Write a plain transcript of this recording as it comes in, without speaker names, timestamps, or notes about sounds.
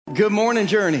Good morning,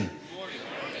 Journey.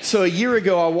 So a year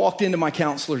ago, I walked into my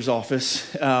counselor's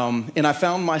office, and I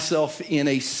found myself in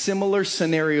a similar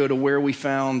scenario to where we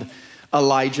found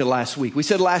Elijah last week. We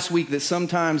said last week that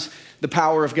sometimes the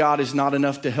power of God is not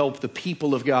enough to help the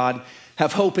people of God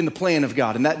have hope in the plan of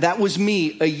God. And that was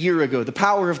me a year ago. The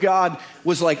power of God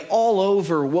was like all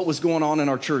over what was going on in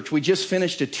our church. We just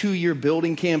finished a 2-year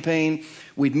building campaign.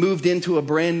 We'd moved into a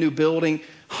brand new building.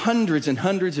 Hundreds and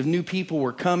hundreds of new people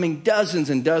were coming. Dozens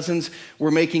and dozens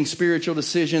were making spiritual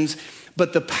decisions.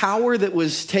 But the power that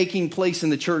was taking place in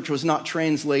the church was not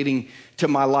translating to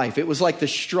my life. It was like the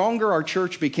stronger our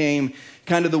church became,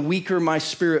 kind of the weaker my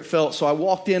spirit felt. So I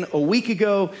walked in a week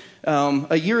ago,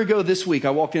 a year ago this week,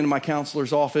 I walked into my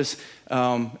counselor's office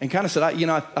and kind of said,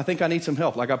 I think I need some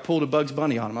help. Like I pulled a Bugs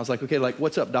Bunny on him. I was like, okay,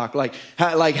 what's up, doc?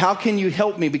 How can you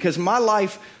help me? Because my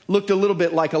life looked a little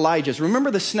bit like Elijah's.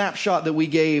 Remember the snapshot that we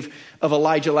gave of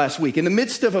Elijah last week? In the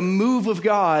midst of a move of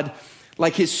God,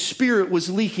 like his spirit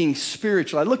was leaking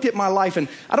spiritually. I looked at my life and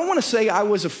I don't want to say I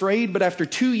was afraid, but after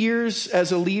 2 years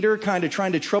as a leader, kind of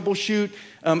trying to troubleshoot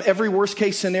every worst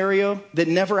case scenario that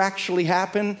never actually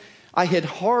happened, I had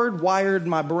hardwired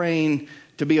my brain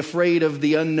to be afraid of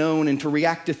the unknown and to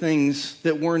react to things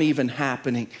that weren't even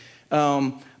happening.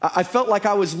 I felt like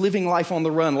I was living life on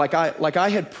the run, like I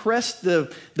had pressed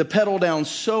the pedal down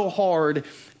so hard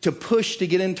to push to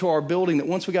get into our building that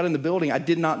once we got in the building, I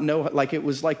did not know, like it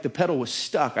was like the pedal was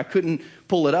stuck. I couldn't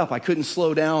pull it up. I couldn't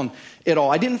slow down at all.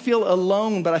 I didn't feel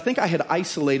alone, but I think I had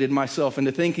isolated myself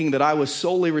into thinking that I was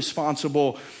solely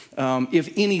responsible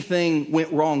if anything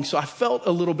went wrong. So I felt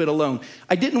a little bit alone.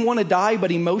 I didn't want to die, but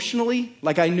emotionally,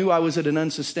 like I knew I was at an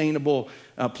unsustainable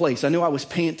place. I knew I was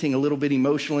panting a little bit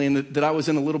emotionally and that I was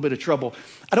in a little bit of trouble.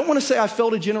 I don't want to say I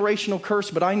felt a generational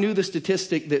curse, but I knew the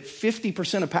statistic that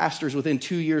 50% of pastors within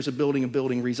 2 years of building a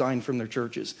building resign from their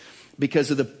churches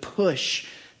because of the push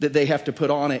that they have to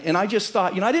put on it. And I just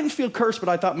thought, I didn't feel cursed, but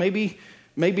I thought maybe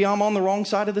I'm on the wrong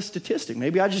side of the statistic.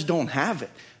 Maybe I just don't have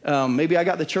it. Maybe I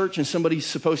got the church and somebody's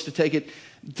supposed to take it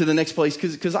to the next place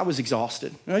because I was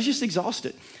exhausted. I was just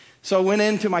exhausted. So I went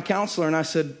into my counselor and I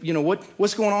said,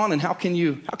 what's going on and how can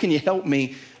you help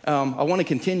me? I want to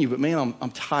continue, but man,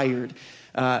 I'm tired.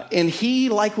 And he,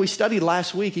 like we studied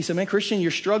last week, he said, man, Christian, your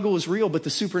struggle is real, but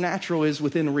the supernatural is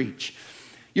within reach.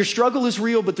 Your struggle is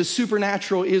real, but the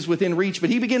supernatural is within reach. But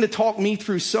he began to talk me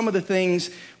through some of the things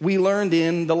we learned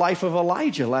in the life of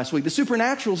Elijah last week. The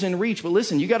supernatural is in reach, but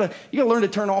listen, you gotta learn to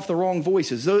turn off the wrong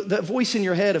voices. That voice in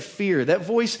your head of fear, that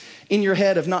voice in your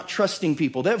head of not trusting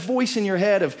people, that voice in your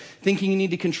head of thinking you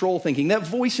need to control thinking, that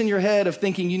voice in your head of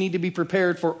thinking you need to be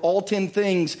prepared for all 10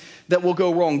 things that will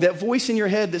go wrong, that voice in your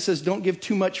head that says don't give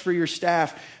too much for your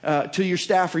staff to your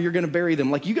staff or you're going to bury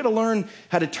them. Like you got to learn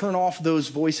how to turn off those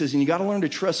voices and you got to learn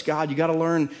to trust God. You got to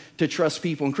learn to trust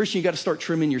people. And Christian, you got to start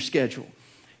trimming your schedule.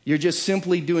 You're just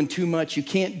simply doing too much. You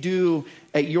can't do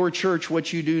at your church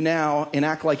what you do now and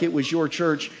act like it was your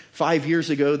church 5 years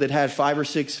ago that had 5 or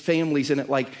 6 families in it.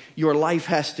 Like your life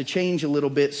has to change a little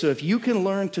bit. So if you can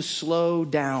learn to slow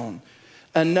down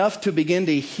enough to begin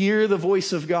to hear the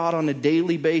voice of God on a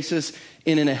daily basis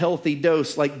and in a healthy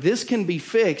dose, like this can be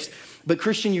fixed. But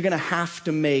Christian, you're going to have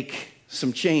to make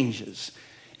some changes.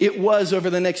 It was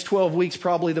over the next 12 weeks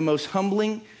probably the most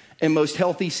humbling and most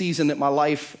healthy season that my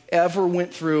life ever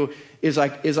went through is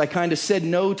I kind of said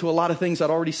no to a lot of things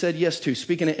I'd already said yes to.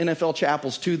 Speaking at NFL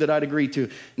chapels, 2 that I'd agreed to.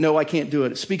 No, I can't do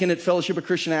it. Speaking at Fellowship of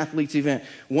Christian Athletes event.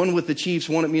 1 with the Chiefs,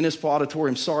 1 at Municipal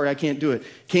Auditorium. Sorry, I can't do it.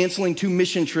 Canceling 2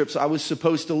 mission trips I was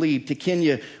supposed to lead. To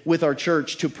Kenya with our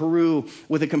church. To Peru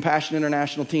with the Compassion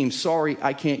International team. Sorry,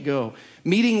 I can't go.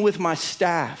 Meeting with my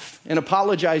staff and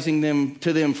apologizing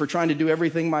to them for trying to do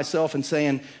everything myself and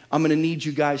saying, I'm going to need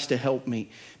you guys to help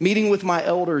me. Meeting with my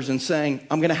elders and saying,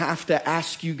 I'm going to have to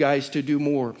ask you guys to do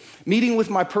more. Meeting with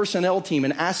my personnel team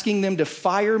and asking them to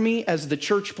fire me as the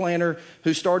church planner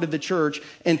who started the church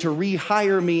and to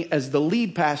rehire me as the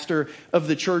lead pastor of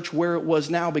the church where it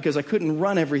was now because I couldn't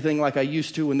run everything like I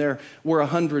used to when there were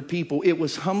 100 people. It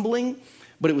was humbling,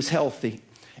 but it was healthy.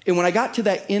 And when I got to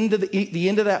that end of the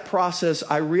end of that process,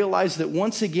 I realized that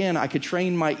once again, I could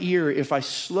train my ear. If I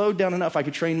slowed down enough, I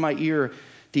could train my ear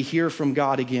to hear from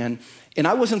God again. And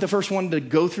I wasn't the first one to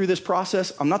go through this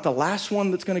process. I'm not the last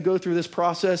one that's going to go through this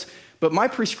process. But my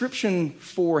prescription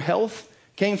for health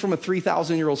came from a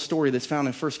 3,000-year-old story that's found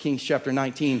in 1 Kings chapter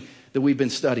 19 that we've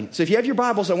been studying. So if you have your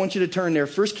Bibles, I want you to turn there,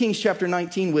 1 Kings chapter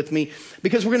 19 with me,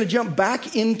 because we're going to jump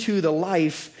back into the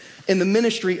life and the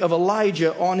ministry of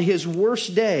Elijah on his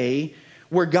worst day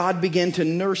where God began to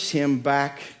nurse him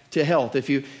back to health. If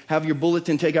you have your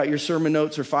bulletin, take out your sermon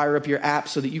notes or fire up your app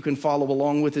so that you can follow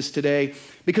along with us today.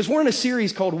 Because we're in a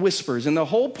series called Whispers. And the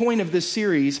whole point of this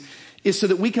series is so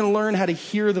that we can learn how to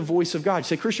hear the voice of God. You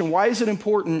say, Christian, why is it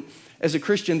important as a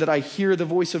Christian that I hear the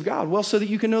voice of God? Well, so that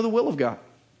you can know the will of God.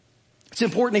 It's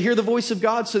important to hear the voice of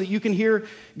God so that you can hear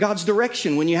God's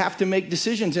direction when you have to make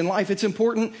decisions in life. It's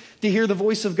important to hear the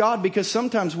voice of God because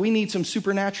sometimes we need some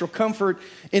supernatural comfort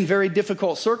in very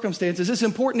difficult circumstances. It's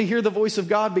important to hear the voice of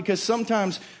God because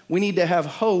sometimes we need to have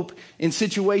hope in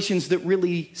situations that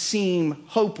really seem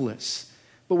hopeless.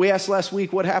 But we asked last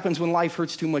week, what happens when life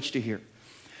hurts too much to hear?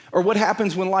 Or what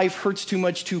happens when life hurts too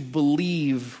much to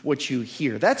believe what you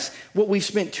hear? That's what we've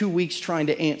spent 2 weeks trying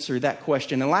to answer that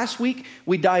question. And last week,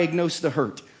 we diagnosed the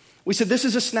hurt. We said, this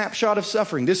is a snapshot of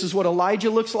suffering. This is what Elijah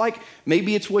looks like.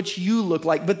 Maybe it's what you look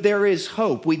like, but there is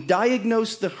hope. We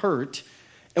diagnosed the hurt,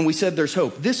 and we said there's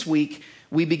hope. This week,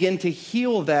 we begin to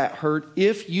heal that hurt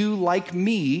if you, like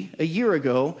me a year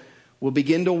ago, will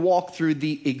begin to walk through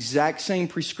the exact same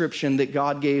prescription that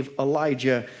God gave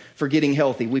Elijah for getting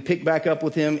healthy. We pick back up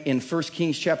with him in 1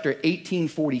 Kings chapter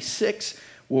 18:46.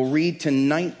 We'll read to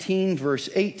 19, verse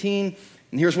 18.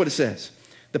 And here's what it says.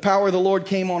 The power of the Lord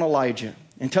came on Elijah,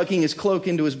 and tucking his cloak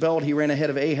into his belt, he ran ahead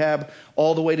of Ahab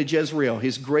all the way to Jezreel.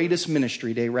 His greatest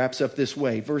ministry day wraps up this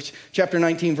way. Chapter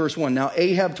 19, verse 1. Now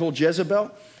Ahab told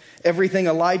Jezebel everything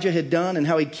Elijah had done and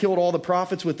how he killed all the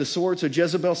prophets with the sword. So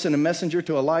Jezebel sent a messenger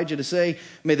to Elijah to say,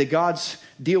 may the gods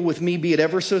deal with me, be it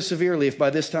ever so severely, if by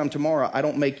this time tomorrow I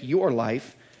don't make your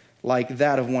life like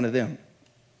that of one of them.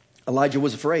 Elijah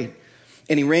was afraid,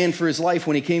 and he ran for his life.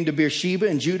 When he came to Beersheba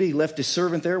in Judah, he left his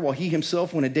servant there while he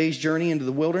himself went a day's journey into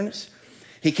the wilderness.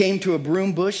 He came to a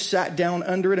broom bush, sat down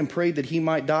under it, and prayed that he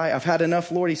might die. I've had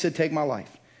enough, Lord. He said, take my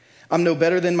life. I'm no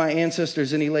better than my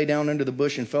ancestors. And he lay down under the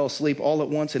bush and fell asleep. All at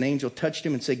once, an angel touched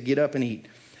him and said, get up and eat.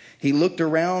 He looked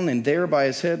around, and there by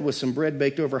his head was some bread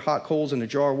baked over hot coals and a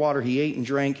jar of water. He ate and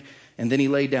drank, and then he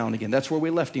lay down again. That's where we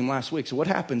left him last week. So what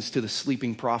happens to the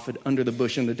sleeping prophet under the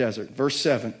bush in the desert? Verse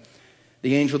 7,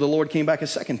 the angel of the Lord came back a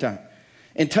second time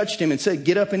and touched him and said,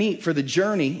 get up and eat, for the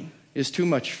journey is too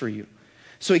much for you.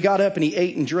 So he got up and he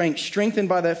ate and drank. Strengthened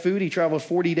by that food, he traveled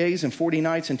 40 days and 40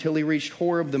 nights until he reached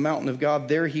Horeb, the mountain of God.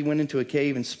 There he went into a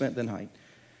cave and spent the night.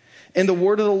 And the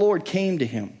word of the Lord came to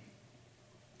him.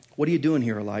 What are you doing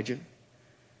here, Elijah?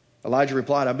 Elijah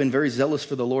replied, I've been very zealous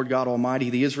for the Lord God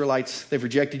Almighty. The Israelites, they've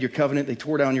rejected your covenant. They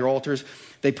tore down your altars.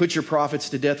 They put your prophets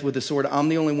to death with the sword. I'm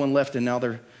the only one left, and now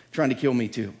they're trying to kill me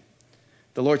too.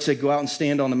 The Lord said, go out and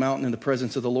stand on the mountain in the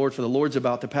presence of the Lord, for the Lord's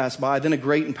about to pass by. Then a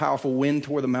great and powerful wind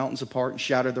tore the mountains apart and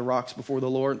shattered the rocks before the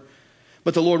Lord.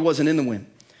 But the Lord wasn't in the wind.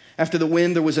 After the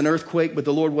wind, there was an earthquake, but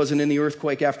the Lord wasn't in the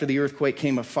earthquake. After the earthquake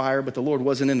came a fire, but the Lord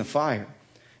wasn't in the fire.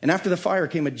 And after the fire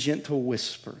came a gentle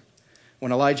whisper.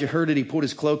 When Elijah heard it, he pulled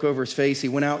his cloak over his face. He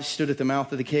went out, stood at the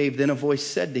mouth of the cave. Then a voice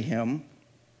said to him,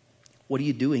 what are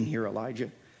you doing here, Elijah?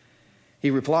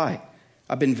 He replied,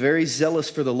 I've been very zealous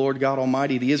for the Lord God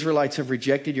Almighty. The Israelites have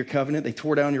rejected your covenant. They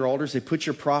tore down your altars. They put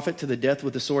your prophet to the death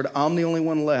with the sword. I'm the only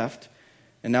one left,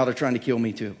 and now they're trying to kill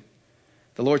me too.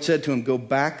 The Lord said to him, go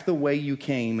back the way you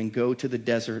came and go to the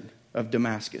desert of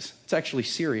Damascus. It's actually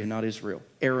Syria, not Israel.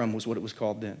 Aram was what it was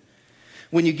called then.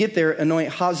 When you get there,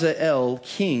 anoint Hazael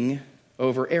king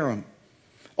over Aram.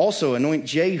 Also anoint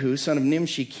Jehu, son of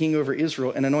Nimshi, king over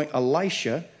Israel, and anoint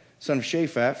Elisha, son of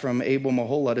Shaphat, from Abel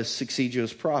Meholah, to succeed you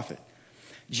as prophet.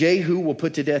 Jehu will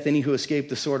put to death any who escape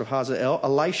the sword of Hazael.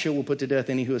 Elisha will put to death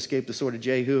any who escape the sword of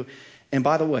Jehu. And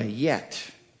by the way, yet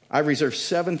I reserve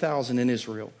 7,000 in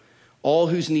Israel, all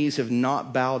whose knees have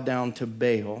not bowed down to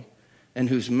Baal and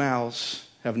whose mouths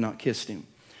have not kissed him.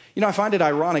 You know, I find it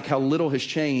ironic how little has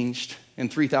changed in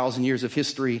 3,000 years of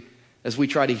history as we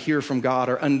try to hear from God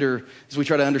or as we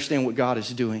try to understand what God is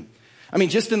doing. I mean,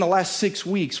 just in the last 6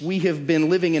 weeks, we have been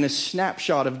living in a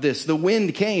snapshot of this. The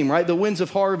wind came, right? The winds of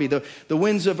Harvey, the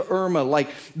winds of Irma, like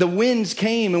the winds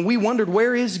came and we wondered,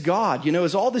 where is God? You know,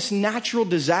 as all this natural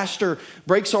disaster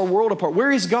breaks our world apart,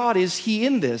 where is God? Is he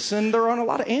in this? And there aren't a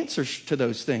lot of answers to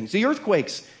those things. The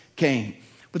earthquakes came.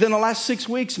 But then the last 6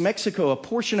 weeks, Mexico, a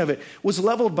portion of it was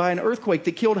leveled by an earthquake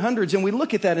that killed hundreds. And we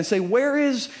look at that and say, where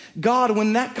is God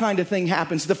when that kind of thing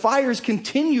happens? The fires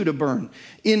continue to burn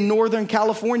in Northern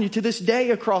California to this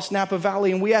day across Napa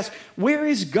Valley. And we ask, where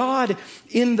is God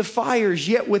in the fires?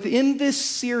 Yet within this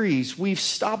series, we've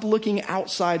stopped looking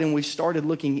outside and we've started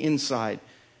looking inside.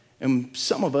 And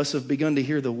some of us have begun to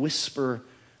hear the whisper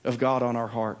of God on our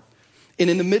heart. And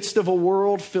in the midst of a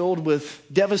world filled with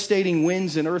devastating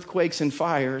winds and earthquakes and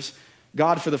fires,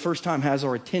 God for the first time has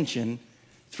our attention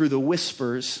through the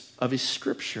whispers of his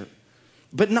scripture.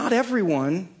 But not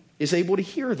everyone is able to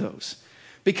hear those.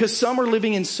 Because some are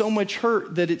living in so much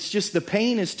hurt that it's just the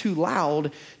pain is too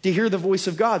loud to hear the voice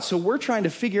of God. So we're trying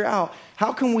to figure out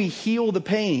how can we heal the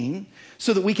pain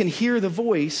so that we can hear the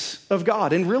voice of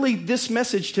God. And really this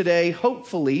message today,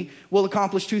 hopefully, will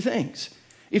accomplish two things.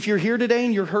 If you're here today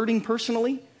and you're hurting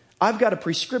personally, I've got a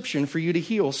prescription for you to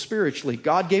heal spiritually.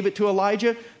 God gave it to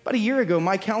Elijah. About a year ago,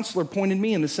 my counselor pointed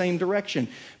me in the same direction.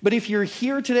 But if you're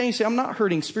here today and say, I'm not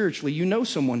hurting spiritually, you know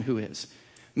someone who is.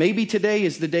 Maybe today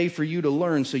is the day for you to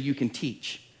learn so you can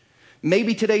teach.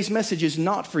 Maybe today's message is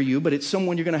not for you, but it's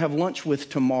someone you're going to have lunch with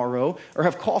tomorrow or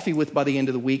have coffee with by the end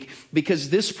of the week, because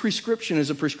this prescription is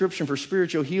a prescription for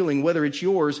spiritual healing, whether it's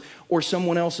yours or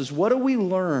someone else's. What do we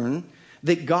learn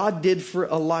that God did for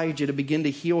Elijah to begin to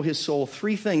heal his soul?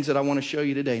 Three things that I want to show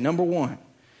you today. Number one,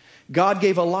 God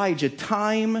gave Elijah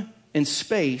time and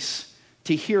space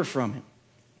to hear from him.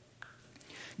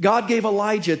 God gave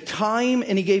Elijah time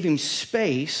and he gave him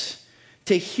space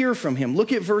to hear from him.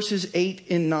 Look at verses 8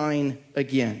 and 9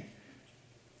 again.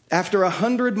 After a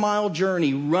 100-mile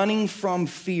journey, running from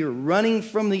fear, running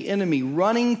from the enemy,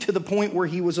 running to the point where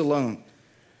he was alone,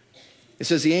 it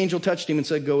says the angel touched him and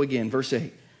said, go again. Verse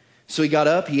 8. So he got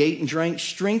up, he ate and drank.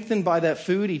 Strengthened by that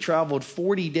food, he traveled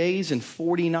 40 days and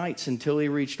 40 nights until he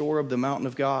reached Horeb, the mountain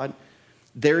of God.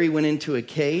 There he went into a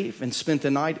cave and spent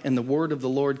the night, and the word of the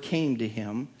Lord came to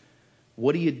him.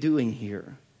 What are you doing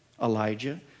here,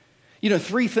 Elijah? You know,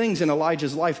 three things in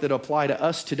Elijah's life that apply to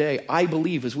us today, I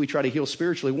believe, as we try to heal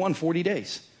spiritually. One, 40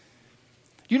 days.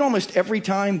 You know, almost every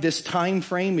time this time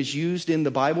frame is used in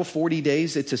the Bible, 40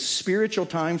 days, it's a spiritual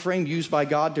time frame used by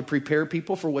God to prepare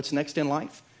people for what's next in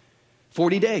life.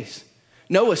 40 days.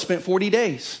 Noah spent 40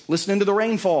 days listening to the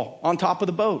rainfall on top of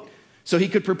the boat so he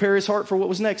could prepare his heart for what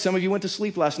was next. Some of you went to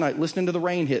sleep last night listening to the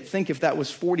rain hit. Think if that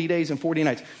was 40 days and 40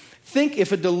 nights. Think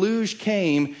if a deluge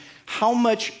came, how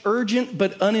much urgent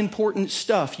but unimportant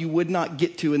stuff you would not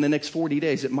get to in the next 40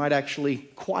 days. It might actually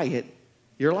quiet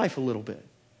your life a little bit.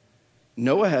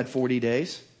 Noah had 40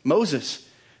 days. Moses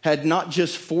had not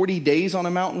just 40 days on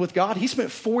a mountain with God. He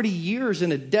spent 40 years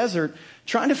in a desert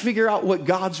trying to figure out what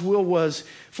God's will was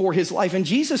for his life. And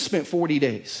Jesus spent 40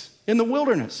 days in the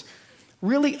wilderness,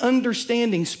 really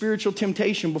understanding spiritual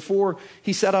temptation before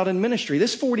he set out in ministry.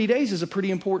 This 40 days is a pretty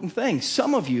important thing.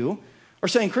 Some of you are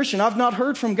saying, Christian, I've not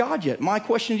heard from God yet. My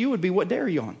question to you would be, what day are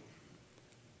you on?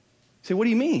 Say, what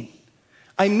do you mean?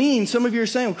 I mean, some of you are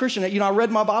saying, well, Christian, I read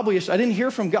my Bible yesterday. I didn't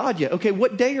hear from God yet. Okay,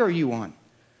 what day are you on?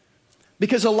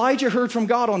 Because Elijah heard from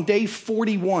God on day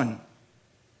 41.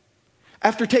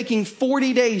 After taking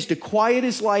 40 days to quiet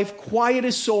his life, quiet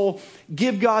his soul,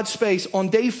 give God space, on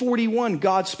day 41,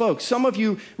 God spoke. Some of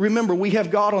you remember we have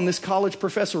God on this college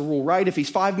professor rule, right? If he's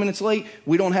 5 minutes late,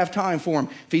 we don't have time for him.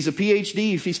 If he's a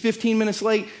PhD, if he's 15 minutes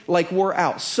late, like we're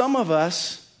out. Some of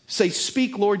us say,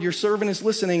 speak, Lord, your servant is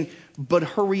listening, but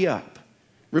hurry up.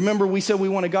 Remember, we said we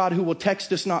want a God who will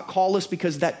text us, not call us,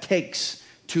 because that takes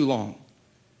too long.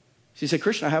 So you say,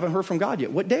 Christian, I haven't heard from God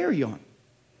yet. What day are you on?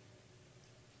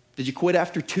 Did you quit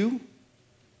after 2?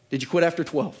 Did you quit after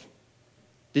 12?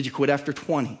 Did you quit after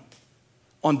 20?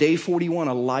 On day 41,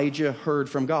 Elijah heard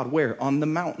from God. Where? On the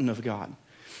mountain of God.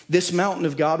 This mountain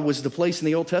of God was the place in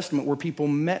the Old Testament where people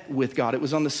met with God. It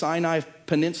was on the Sinai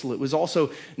Peninsula. It was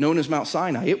also known as Mount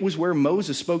Sinai. It was where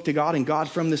Moses spoke to God, and God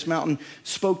from this mountain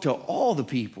spoke to all the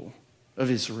people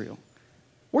of Israel.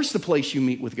 Where's the place you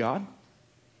meet with God?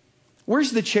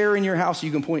 Where's the chair in your house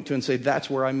you can point to and say, that's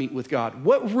where I meet with God?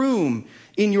 What room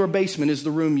in your basement is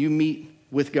the room you meet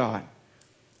with God?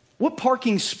 What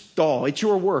parking stall at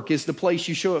your work is the place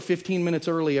you show up 15 minutes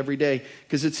early every day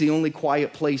because it's the only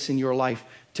quiet place in your life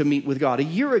to meet with God? A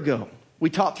year ago,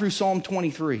 we taught through Psalm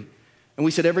 23, and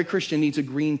we said every Christian needs a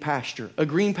green pasture. A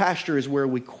green pasture is where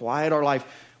we quiet our life,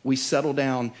 we settle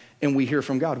down, and we hear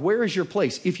from God. Where is your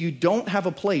place? If you don't have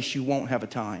a place, you won't have a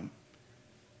time.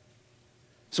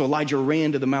 So Elijah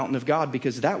ran to the mountain of God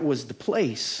because that was the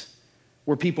place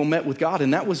where people met with God,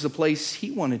 and that was the place he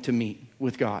wanted to meet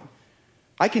with God.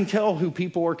 I can tell who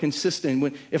people are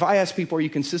consistent. If I ask people, are you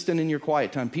consistent in your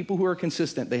quiet time? People who are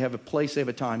consistent, they have a place, they have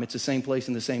a time. It's the same place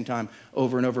and the same time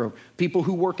over and over and over. People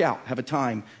who work out have a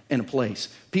time and a place.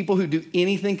 People who do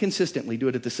anything consistently do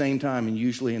it at the same time and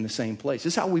usually in the same place.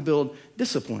 This is how we build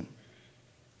discipline.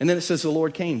 And then it says the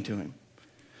Lord came to him.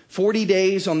 40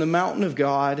 days on the mountain of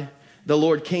God, the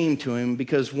Lord came to him,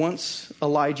 because once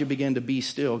Elijah began to be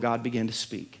still, God began to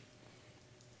speak.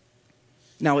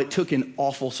 Now, it took an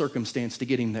awful circumstance to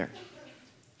get him there.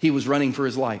 He was running for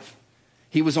his life.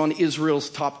 He was on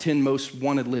Israel's top 10 most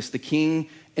wanted list. The king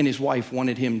and his wife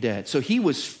wanted him dead. So he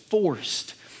was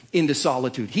forced into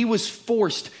solitude. He was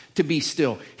forced to be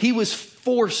still. He was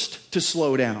forced to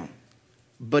slow down.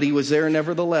 But he was there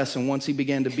nevertheless, and once he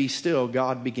began to be still,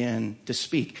 God began to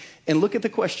speak. And look at the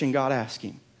question God asked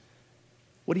him.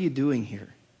 What are you doing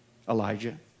here,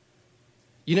 Elijah?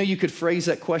 You know, you could phrase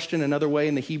that question another way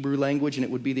in the Hebrew language, and it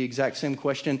would be the exact same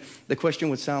question. The question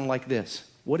would sound like this.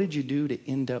 What did you do to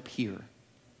end up here,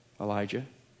 Elijah?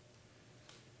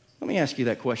 Let me ask you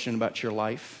that question about your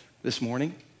life this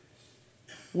morning.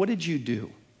 What did you do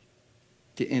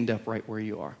to end up right where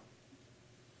you are?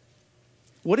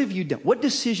 What have you done? What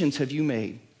decisions have you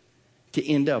made to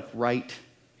end up right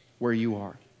where you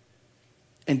are?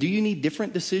 And do you need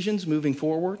different decisions moving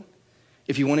forward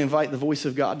if you want to invite the voice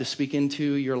of God to speak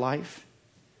into your life?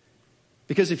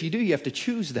 Because if you do, you have to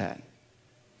choose that.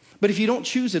 But if you don't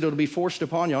choose it, it'll be forced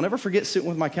upon you. I'll never forget sitting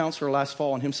with my counselor last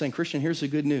fall and him saying, Christian, here's the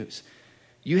good news.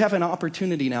 You have an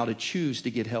opportunity now to choose to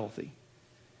get healthy.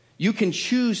 You can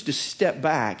choose to step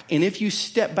back. And if you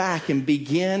step back and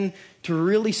begin to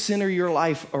really center your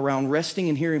life around resting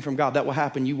and hearing from God, that will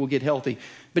happen. You will get healthy.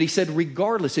 But he said,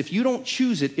 regardless, if you don't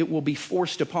choose it, it will be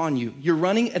forced upon you. You're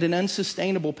running at an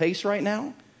unsustainable pace right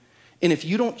now. And if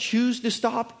you don't choose to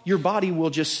stop, your body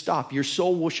will just stop. Your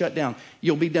soul will shut down.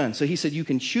 You'll be done. So he said, you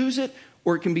can choose it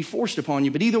or it can be forced upon you.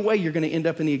 But either way, you're going to end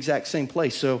up in the exact same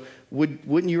place. So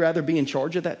wouldn't you rather be in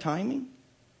charge of that timing?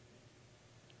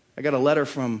 I got a letter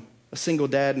from a single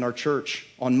dad in our church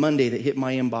on Monday that hit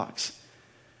my inbox.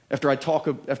 After I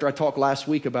talked last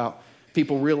week about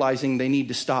people realizing they need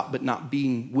to stop but not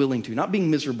being willing to, not being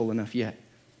miserable enough yet.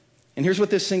 And here's what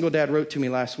this single dad wrote to me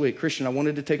last week. Christian, I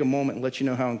wanted to take a moment and let you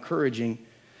know how encouraging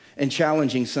and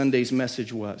challenging Sunday's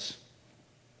message was.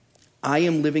 I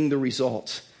am living the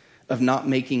results of not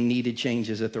making needed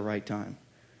changes at the right time.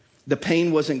 The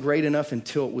pain wasn't great enough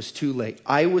until it was too late.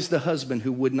 I was the husband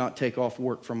who would not take off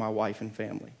work for my wife and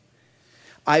family.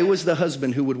 I was the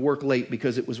husband who would work late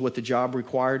because it was what the job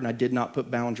required and I did not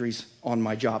put boundaries on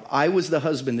my job. I was the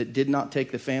husband that did not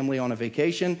take the family on a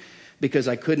vacation because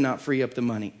I could not free up the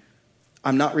money.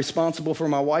 I'm not responsible for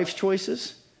my wife's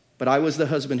choices, but I was the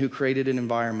husband who created an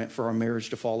environment for our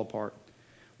marriage to fall apart.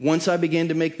 Once I began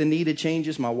to make the needed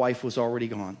changes, my wife was already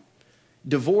gone.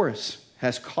 Divorce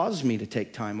has caused me to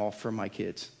take time off from my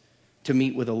kids, to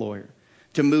meet with a lawyer,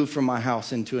 to move from my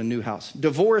house into a new house.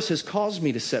 Divorce has caused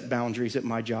me to set boundaries at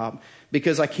my job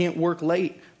because I can't work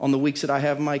late on the weeks that I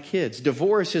have my kids.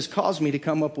 Divorce has caused me to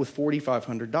come up with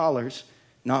 $4,500,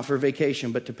 not for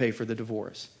vacation, but to pay for the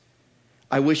divorce.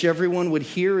 I wish everyone would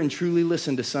hear and truly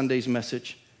listen to Sunday's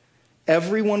message.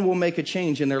 Everyone will make a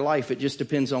change in their life. It just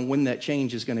depends on when that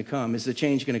change is going to come. Is the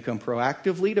change going to come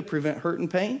proactively to prevent hurt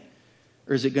and pain?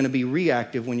 Or is it going to be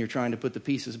reactive when you're trying to put the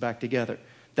pieces back together?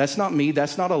 That's not me.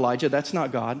 That's not Elijah. That's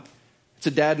not God. It's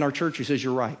a dad in our church who says,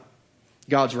 you're right.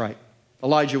 God's right.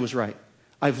 Elijah was right.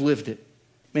 I've lived it.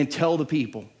 Man, tell the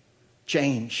people,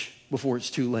 change before it's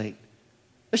too late.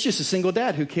 That's just a single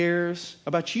dad who cares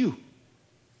about you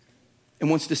and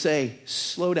wants to say,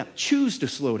 slow down. Choose to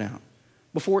slow down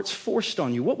before it's forced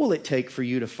on you. What will it take for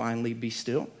you to finally be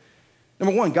still?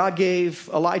 Number one, God gave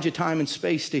Elijah time and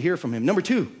space to hear from him. Number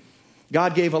two,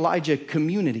 God gave Elijah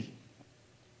community.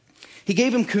 He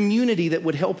gave him community that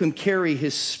would help him carry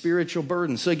his spiritual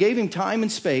burden. So he gave him time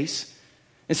and space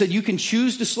and said, you can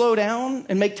choose to slow down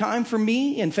and make time for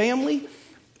me and family,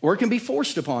 or it can be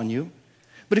forced upon you.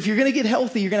 But if you're going to get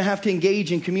healthy, you're going to have to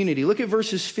engage in community. Look at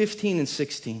verses 15 and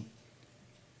 16.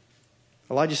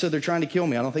 Elijah said, they're trying to kill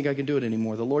me. I don't think I can do it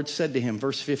anymore. The Lord said to him,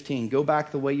 verse 15, go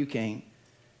back the way you came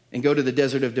and go to the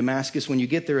desert of Damascus. When you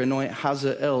get there, anoint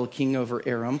Hazael, king over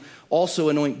Aram. Also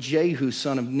anoint Jehu,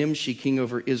 son of Nimshi, king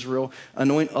over Israel.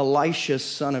 Anoint Elisha,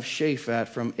 son of Shaphat,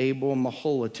 from Abel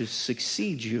Maholah, to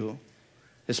succeed you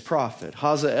as prophet.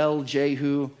 Hazael,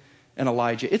 Jehu, and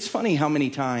Elijah. It's funny how many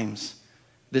times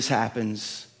this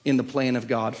happens in the plan of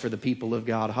God for the people of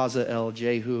God. Hazael,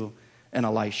 Jehu, and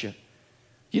Elisha.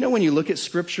 You know, when you look at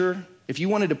Scripture, if you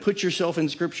wanted to put yourself in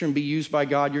Scripture and be used by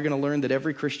God, you're going to learn that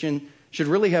every Christian should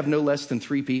really have no less than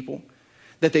 3 people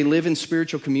that they live in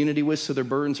spiritual community with so their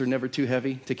burdens are never too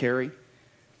heavy to carry.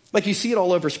 Like you see it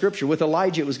all over Scripture. With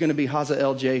Elijah, it was going to be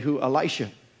Hazael, Jehu, Elisha.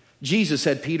 Jesus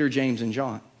had Peter, James, and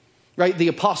John. Right? The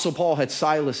Apostle Paul had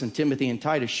Silas and Timothy and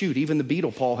Titus. Shoot, even the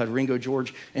Beatle Paul had Ringo,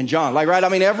 George, and John. Like, right? I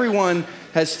mean, everyone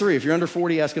has 3. If you're under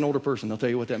 40, ask an older person. They'll tell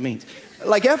you what that means.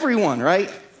 Like everyone,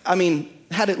 right? I mean,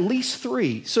 had at least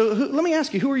 3. So let me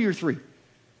ask you, who are your 3?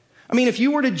 I mean, if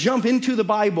you were to jump into the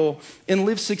Bible and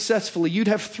live successfully, you'd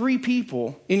have 3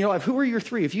 people in your life. Who are your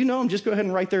 3? If you know them, just go ahead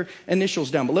and write their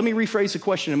initials down. But let me rephrase the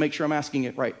question and make sure I'm asking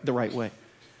it the right way.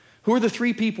 Who are the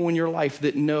 3 people in your life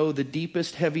that know the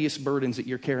deepest, heaviest burdens that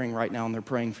you're carrying right now and they're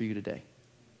praying for you today?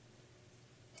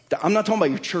 I'm not talking about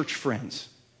your church friends.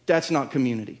 That's not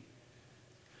community.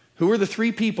 Who are the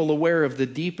 3 people aware of the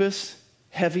deepest,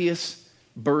 heaviest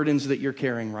burdens that you're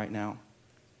carrying right now?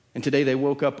 And today they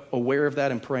woke up aware of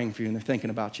that and praying for you, and they're thinking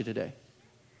about you today.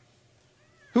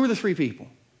 Who are the 3 people?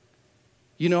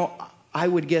 You know, I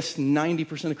would guess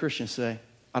 90% of Christians say,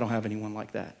 I don't have anyone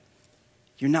like that.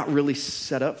 You're not really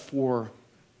set up for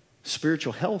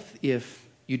spiritual health if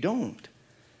you don't.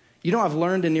 You know, I've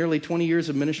learned in nearly 20 years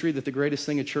of ministry that the greatest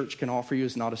thing a church can offer you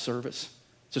is not a service.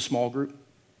 It's a small group.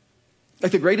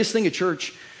 Like the greatest thing a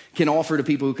church can offer to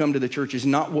people who come to the church is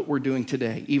not what we're doing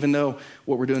today, even though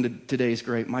what we're doing today is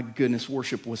great. My goodness,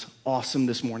 worship was awesome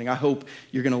this morning. I hope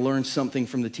you're going to learn something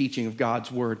from the teaching of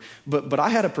God's word. But I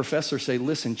had a professor say,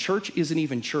 listen, church isn't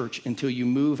even church until you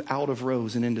move out of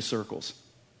rows and into circles.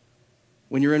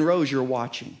 When you're in rows, you're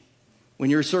watching. When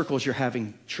you're in circles, you're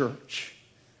having church.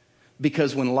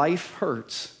 Because when life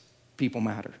hurts, people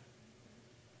matter.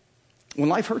 When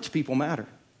life hurts, people matter.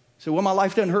 So when my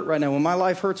life doesn't hurt right now, when my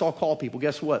life hurts, I'll call people.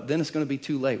 Guess what? Then it's going to be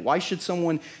too late. Why should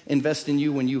someone invest in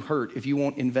you when you hurt if you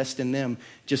won't invest in them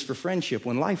just for friendship?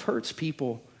 When life hurts,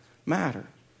 people matter.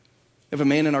 We have a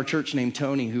man in our church named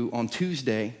Tony who on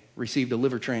Tuesday received a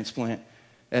liver transplant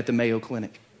at the Mayo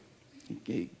Clinic.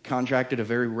 He contracted a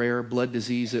very rare blood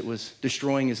disease that was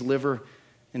destroying his liver,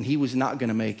 and he was not going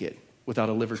to make it without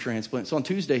a liver transplant. So on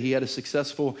Tuesday, he had a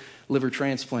successful liver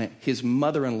transplant. His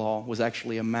mother-in-law was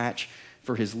actually a match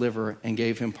for his liver and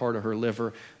gave him part of her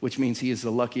liver, which means he is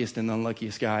the luckiest and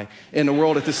unluckiest guy in the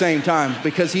world at the same time,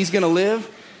 because he's going to live,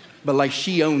 but like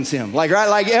she owns him. Like, right?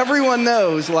 Like everyone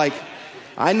knows, like,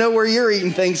 I know where you're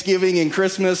eating Thanksgiving and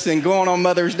Christmas and going on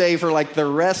Mother's Day for like the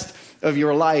rest of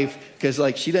your life, because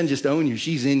like she doesn't just own you,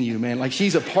 she's in you, man. Like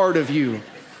she's a part of you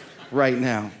right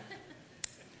now.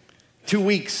 2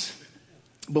 weeks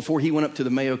before he went up to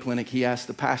the Mayo Clinic, he asked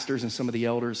the pastors and some of the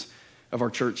elders of our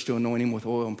church to anoint him with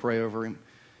oil and pray over him.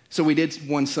 So we did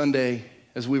one Sunday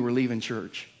as we were leaving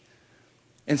church.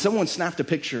 And someone snapped a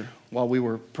picture while we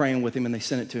were praying with him, and they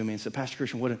sent it to me and said, Pastor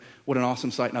Christian, what an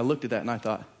awesome sight. And I looked at that and I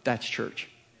thought, that's church.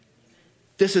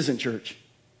 This isn't church.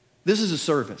 This is a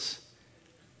service.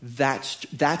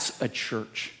 That's a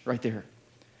church right there.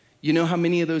 You know how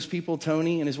many of those people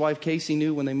Tony and his wife Casey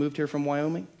knew when they moved here from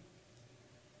Wyoming?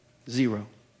 0.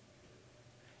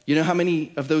 You know how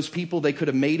many of those people they could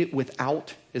have made it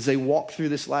without as they walked through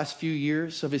this last few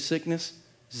years of his sickness?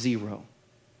 0.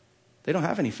 They don't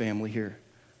have any family here.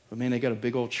 But man, they got a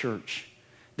big old church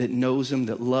that knows them,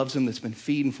 that loves them, that's been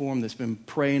feeding for them, that's been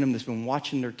praying them, that's been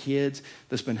watching their kids,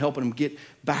 that's been helping them get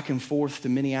back and forth to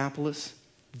Minneapolis.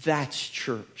 That's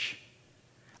church.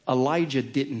 Elijah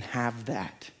didn't have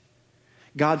that.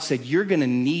 God said, you're going to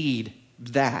need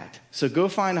that. So go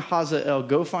find Hazael,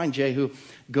 go find Jehu,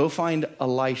 go find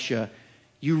Elisha.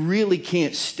 You really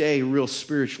can't stay real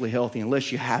spiritually healthy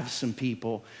unless you have some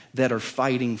people that are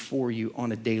fighting for you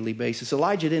on a daily basis.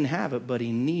 Elijah didn't have it, but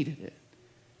he needed it.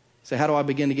 So how do I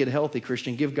begin to get healthy,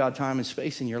 Christian? Give God time and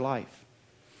space in your life.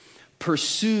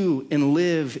 Pursue and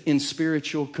live in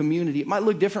spiritual community. It might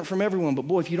look different from everyone, but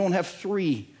boy, if you don't have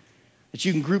 3 that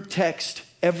you can group text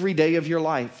every day of your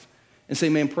life and say,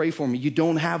 man, pray for me, you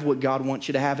don't have what God wants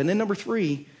you to have. And then number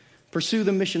 3, pursue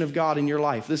the mission of God in your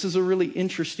life. This is a really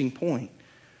interesting point,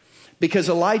 because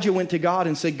Elijah went to God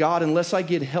and said, God, unless I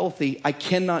get healthy, I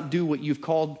cannot do what you've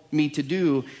called me to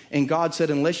do. And God said,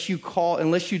 unless you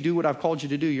do what I've called you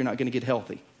to do, you're not going to get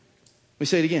healthy. Let me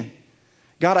say it again.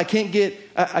 God, I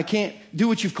can't do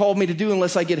what you've called me to do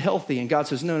unless I get healthy. And God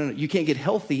says, no, you can't get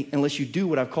healthy unless you do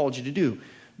what I've called you to do,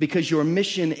 because your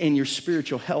mission and your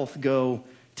spiritual health go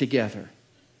together.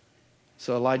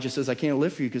 So Elijah says, I can't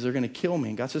live for you because they're going to kill me.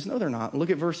 And God says, no, they're not. Look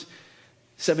at verse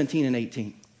 17 and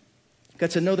 18.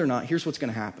 God said, no, they're not. Here's what's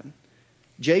going to happen.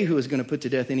 Jehu is going to put to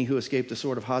death any who escaped the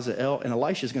sword of Hazael, and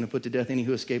Elisha is going to put to death any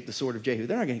who escaped the sword of Jehu.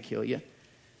 They're not going to kill you.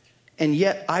 And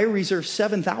yet I reserve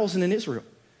 7,000 in Israel,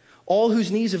 all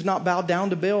whose knees have not bowed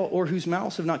down to Baal or whose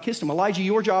mouths have not kissed him. Elijah,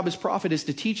 your job as prophet is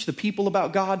to teach the people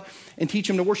about God and teach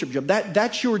them to worship.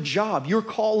 That's your job. Your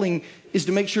calling is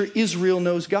to make sure Israel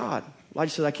knows God.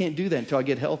 Elijah says, I can't do that until I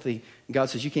get healthy. And God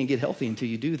says, you can't get healthy until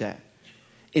you do that.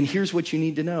 And here's what you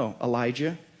need to know,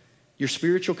 Elijah. Your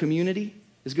spiritual community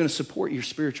is going to support your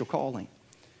spiritual calling.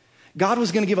 God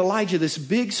was going to give Elijah this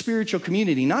big spiritual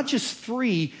community, not just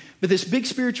 3, but this big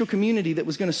spiritual community that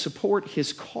was going to support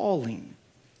his calling.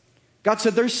 God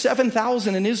said, there's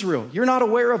 7,000 in Israel. You're not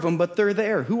aware of them, but they're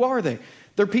there. Who are they?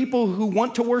 They're people who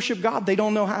want to worship God. They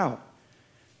don't know how.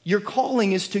 Your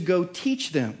calling is to go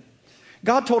teach them.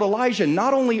 God told Elijah,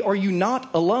 not only are you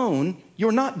not alone,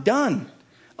 you're not done.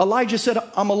 Elijah said,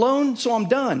 I'm alone, so I'm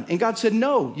done. And God said,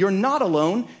 no, you're not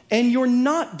alone and you're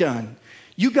not done.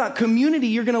 You've got community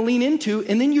you're going to lean into,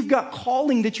 and then you've got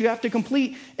calling that you have to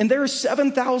complete. And there are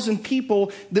 7,000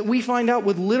 people that we find out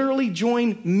would literally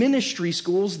join ministry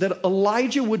schools that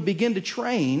Elijah would begin to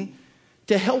train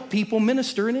to help people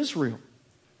minister in Israel.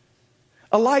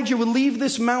 Elijah would leave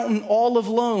this mountain all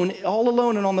alone,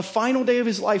 and on the final day of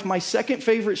his life, my second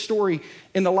favorite story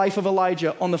in the life of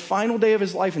Elijah, on the final day of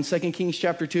his life in 2 Kings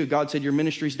chapter 2, God said, your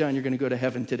ministry's done, you're going to go to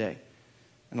heaven today.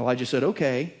 And Elijah said,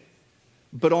 okay.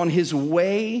 But on his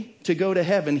way to go to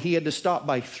heaven, he had to stop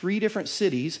by 3 different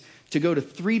cities to go to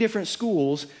 3 different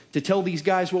schools to tell these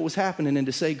guys what was happening and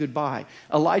to say goodbye.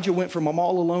 Elijah went from I'm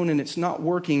all alone and it's not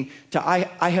working to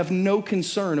I have no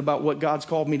concern about what God's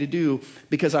called me to do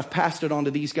because I've passed it on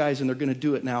to these guys and they're going to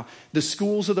do it now. The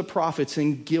schools of the prophets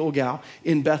in Gilgal,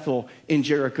 in Bethel, in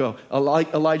Jericho.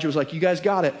 Elijah was like, you guys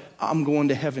got it. I'm going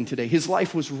to heaven today. His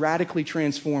life was radically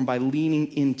transformed by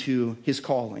leaning into his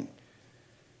calling.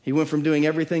 He went from doing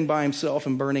everything by himself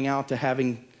and burning out to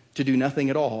having to do nothing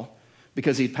at all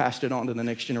because he'd passed it on to the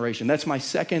next generation. That's my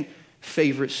second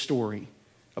favorite story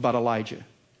about Elijah. You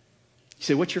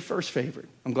say, what's your first favorite?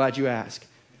 I'm glad you asked,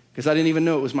 because I didn't even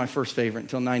know it was my first favorite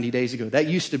until 90 days ago. That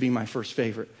used to be my first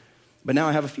favorite. But now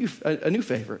I have a new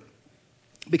favorite.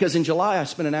 Because in July, I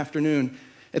spent an afternoon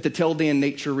at the Tel Dan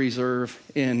Nature Reserve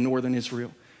in northern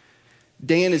Israel.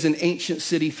 Dan is an ancient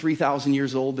city, 3,000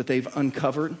 years old, that they've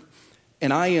uncovered.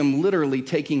 And I am literally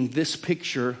taking this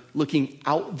picture looking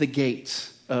out the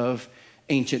gates of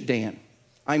ancient Dan.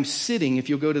 I'm sitting, if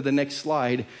you'll go to the next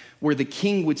slide, where the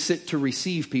king would sit to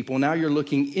receive people. Now you're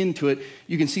looking into it.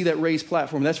 You can see that raised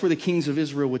platform. That's where the kings of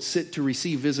Israel would sit to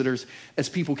receive visitors as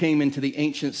people came into the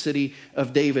ancient city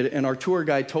of David. And our tour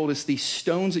guide told us these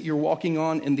stones that you're walking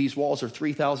on and these walls are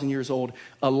 3,000 years old.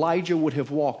 Elijah would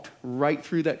have walked right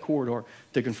through that corridor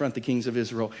to confront the kings of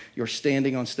Israel. You're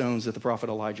standing on stones that the prophet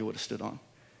Elijah would have stood on.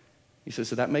 He says,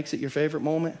 so that makes it your favorite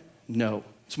moment? No,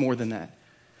 it's more than that.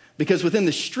 Because within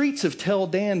the streets of Tel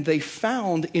Dan, they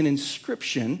found an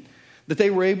inscription that they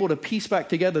were able to piece back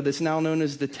together that's now known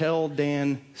as the Tel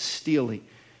Dan Stele.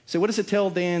 So what is a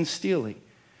Tel Dan Stele?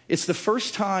 It's the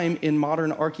first time in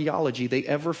modern archaeology they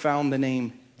ever found the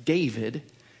name David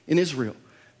in Israel.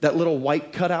 That little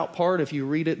white cutout part, if you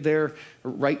read it there,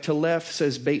 right to left,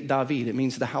 says Beit David. It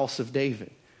means the house of David.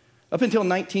 Up until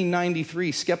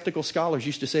 1993, skeptical scholars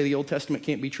used to say the Old Testament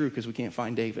can't be true because we can't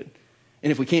find David.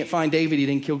 And if we can't find David, he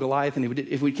didn't kill Goliath. And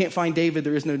if we can't find David,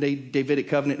 there is no Davidic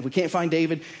covenant. If we can't find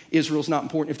David, Israel's not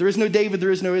important. If there is no David,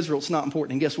 there is no Israel. It's not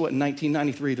important. And guess what? In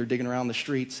 1993, they're digging around the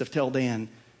streets of Tel Dan,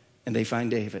 and they find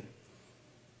David.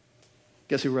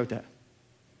 Guess who wrote that?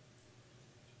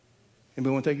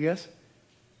 Anybody want to take a guess?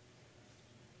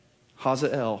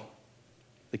 Hazael,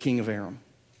 the king of Aram.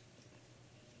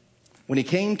 When he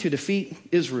came to defeat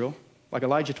Israel, like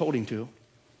Elijah told him to,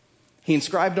 he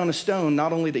inscribed on a stone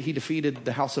not only that he defeated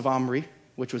the house of Omri,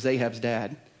 which was Ahab's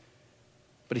dad,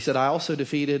 but he said, I also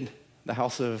defeated the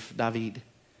house of David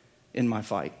in my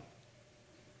fight.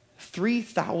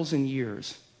 3,000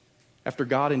 years after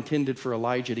God intended for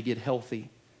Elijah to get healthy,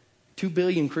 2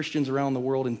 billion Christians around the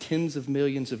world and tens of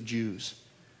millions of Jews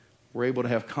were able to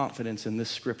have confidence in this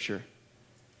scripture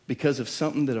because of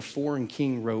something that a foreign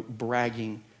king wrote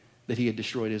bragging that he had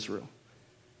destroyed Israel.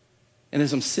 And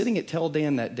as I'm sitting at Tel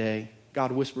Dan that day,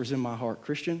 God whispers in my heart,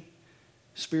 Christian,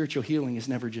 spiritual healing is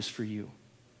never just for you.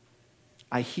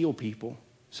 I heal people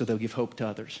so they'll give hope to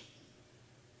others.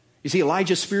 You see,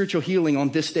 Elijah's spiritual healing on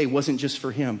this day wasn't just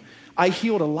for him. I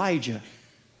healed Elijah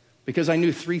because I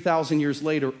knew 3,000 years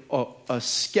later, a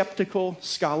skeptical,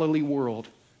 scholarly world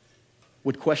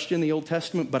would question the Old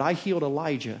Testament, but I healed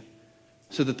Elijah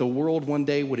so that the world one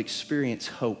day would experience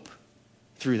hope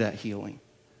through that healing.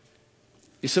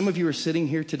 Some of you are sitting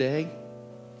here today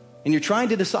and you're trying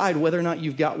to decide whether or not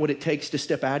you've got what it takes to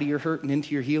step out of your hurt and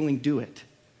into your healing. Do it.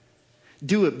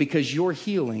 Do it because your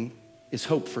healing is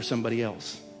hope for somebody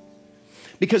else.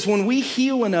 Because when we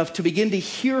heal enough to begin to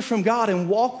hear from God and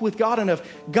walk with God enough,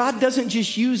 God doesn't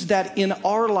just use that in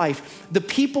our life. The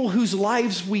people whose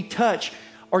lives we touch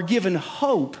are given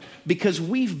hope because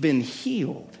we've been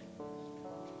healed.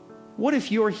 What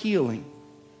if your healing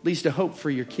leads to hope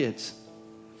for your kids?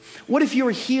 What if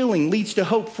your healing leads to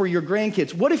hope for your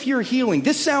grandkids? What if your healing,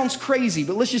 this sounds crazy,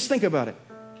 but let's just think about it.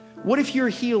 What if your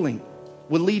healing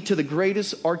would lead to the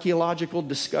greatest archaeological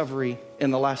discovery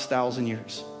in the last 1,000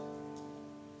 years?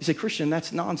 You say, Christian,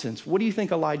 that's nonsense. What do you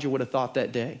think Elijah would have thought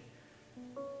that day?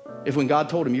 If when God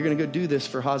told him, you're going to go do this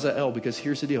for Hazael, because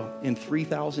here's the deal. In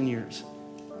 3,000 years,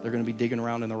 they're going to be digging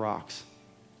around in the rocks.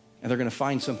 And they're going to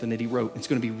find something that he wrote. It's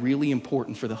going to be really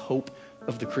important for the hope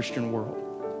of the Christian world.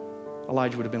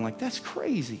 Elijah would have been like, that's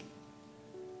crazy.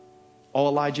 All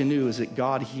Elijah knew is that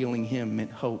God healing him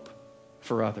meant hope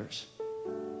for others.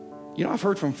 You know, I've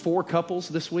heard from 4 couples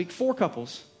this week who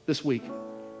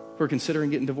are considering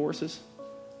getting divorces.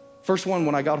 First one,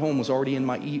 when I got home, was already in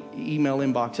my email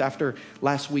inbox after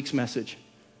last week's message.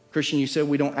 Christian, you said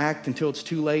we don't act until it's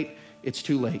too late. It's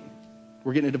too late.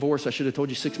 We're getting a divorce. I should have told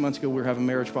you 6 months ago we were having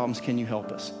marriage problems. Can you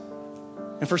help us?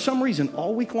 And for some reason,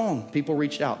 all week long, people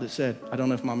reached out that said, I don't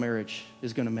know if my marriage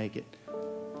is going to make it.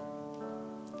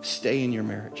 Stay in your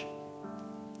marriage.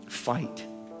 Fight.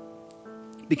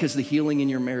 Because the healing in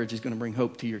your marriage is going to bring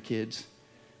hope to your kids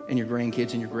and your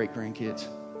grandkids and your great-grandkids.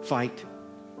 Fight.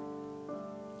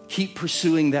 Keep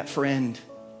pursuing that friend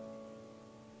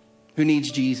who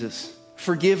needs Jesus.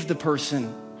 Forgive the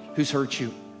person who's hurt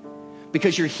you.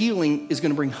 Because your healing is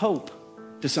going to bring hope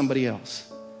to somebody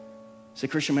else. Say,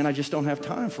 Christian, man, I just don't have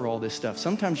time for all this stuff.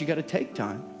 Sometimes you got to take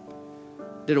time.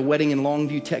 Did a wedding in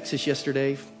Longview, Texas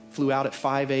yesterday. Flew out at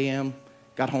 5 a.m.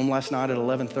 Got home last night at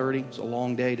 11:30. It was a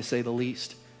long day, to say the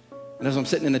least. And as I'm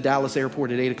sitting in the Dallas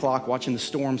airport at 8 o'clock watching the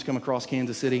storms come across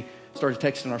Kansas City, started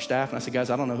texting our staff, and I said, guys,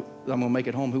 I don't know if I'm going to make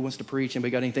it home. Who wants to preach?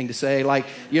 Anybody got anything to say? What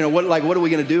are we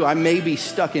going to do? I may be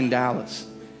stuck in Dallas.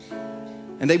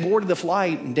 And they boarded the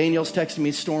flight, and Danielle's texting me,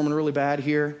 it's storming really bad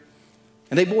here.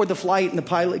 And they board the flight, and the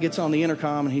pilot gets on the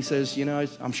intercom, and he says, you know,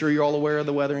 I'm sure you're all aware of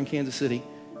the weather in Kansas City.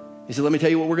 He said, let me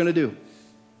tell you what we're going to do.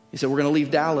 He said, we're going to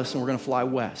leave Dallas, and we're going to fly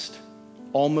west,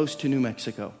 almost to New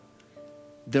Mexico.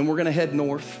 Then we're going to head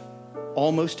north,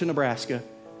 almost to Nebraska,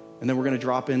 and then we're going to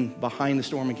drop in behind the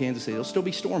storm in Kansas City. It'll still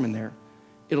be storming there.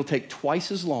 It'll take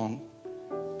twice as long,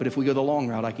 but if we go the long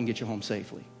route, I can get you home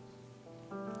safely.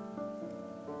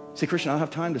 Say, Christian, I don't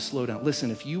have time to slow down.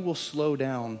 Listen, if you will slow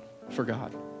down for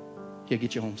God, He'll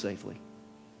get you home safely.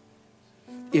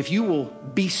 If you will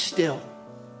be still,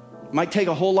 it might take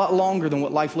a whole lot longer than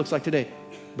what life looks like today,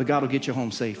 but God will get you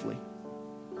home safely.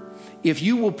 If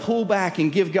you will pull back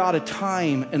and give God a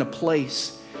time and a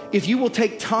place, if you will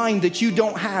take time that you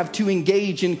don't have to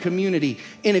engage in community,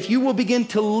 and if you will begin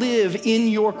to live in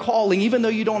your calling, even though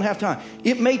you don't have time,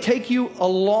 it may take you a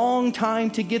long time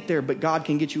to get there, but God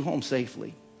can get you home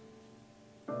safely.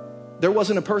 There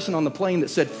wasn't a person on the plane that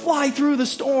said, fly through the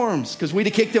storms, because we'd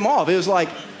have kicked him off. It was like,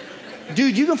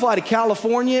 dude, you can fly to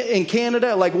California and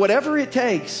Canada, like whatever it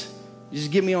takes, just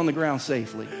get me on the ground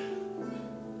safely.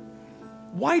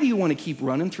 Why do you want to keep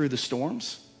running through the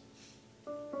storms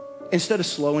instead of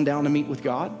slowing down to meet with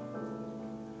God?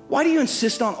 Why do you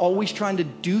insist on always trying to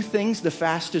do things the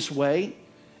fastest way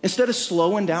instead of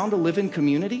slowing down to live in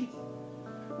community?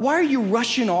 Why are you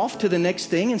rushing off to the next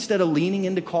thing instead of leaning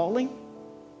into calling?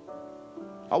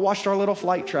 I watched our little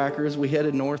flight tracker as we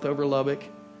headed north over Lubbock,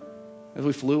 as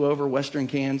we flew over western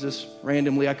Kansas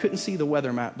randomly. I couldn't see the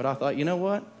weather map, but I thought, you know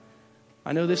what?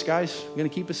 I know this guy's going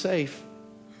to keep us safe.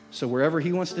 So wherever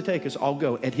he wants to take us, I'll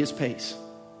go at his pace,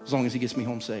 as long as he gets me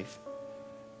home safe.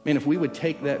 Man, if we would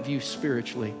take that view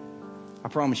spiritually, I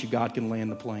promise you God can land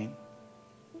the plane.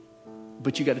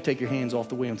 But you got to take your hands off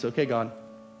the wheel and say, okay, God,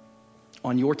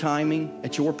 on your timing,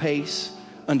 at your pace,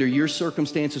 under your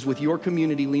circumstances, with your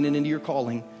community leaning into your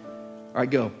calling, all right,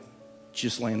 go.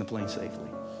 Just land the plane safely.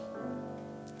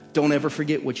 Don't ever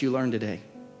forget what you learned today.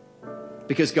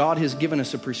 Because God has given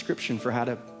us a prescription for how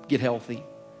to get healthy,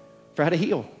 for how to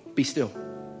heal. Be still.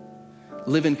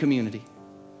 Live in community.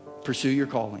 Pursue your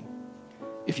calling.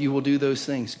 If you will do those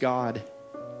things, God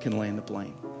can land the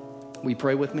plane. Will you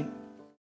pray with me?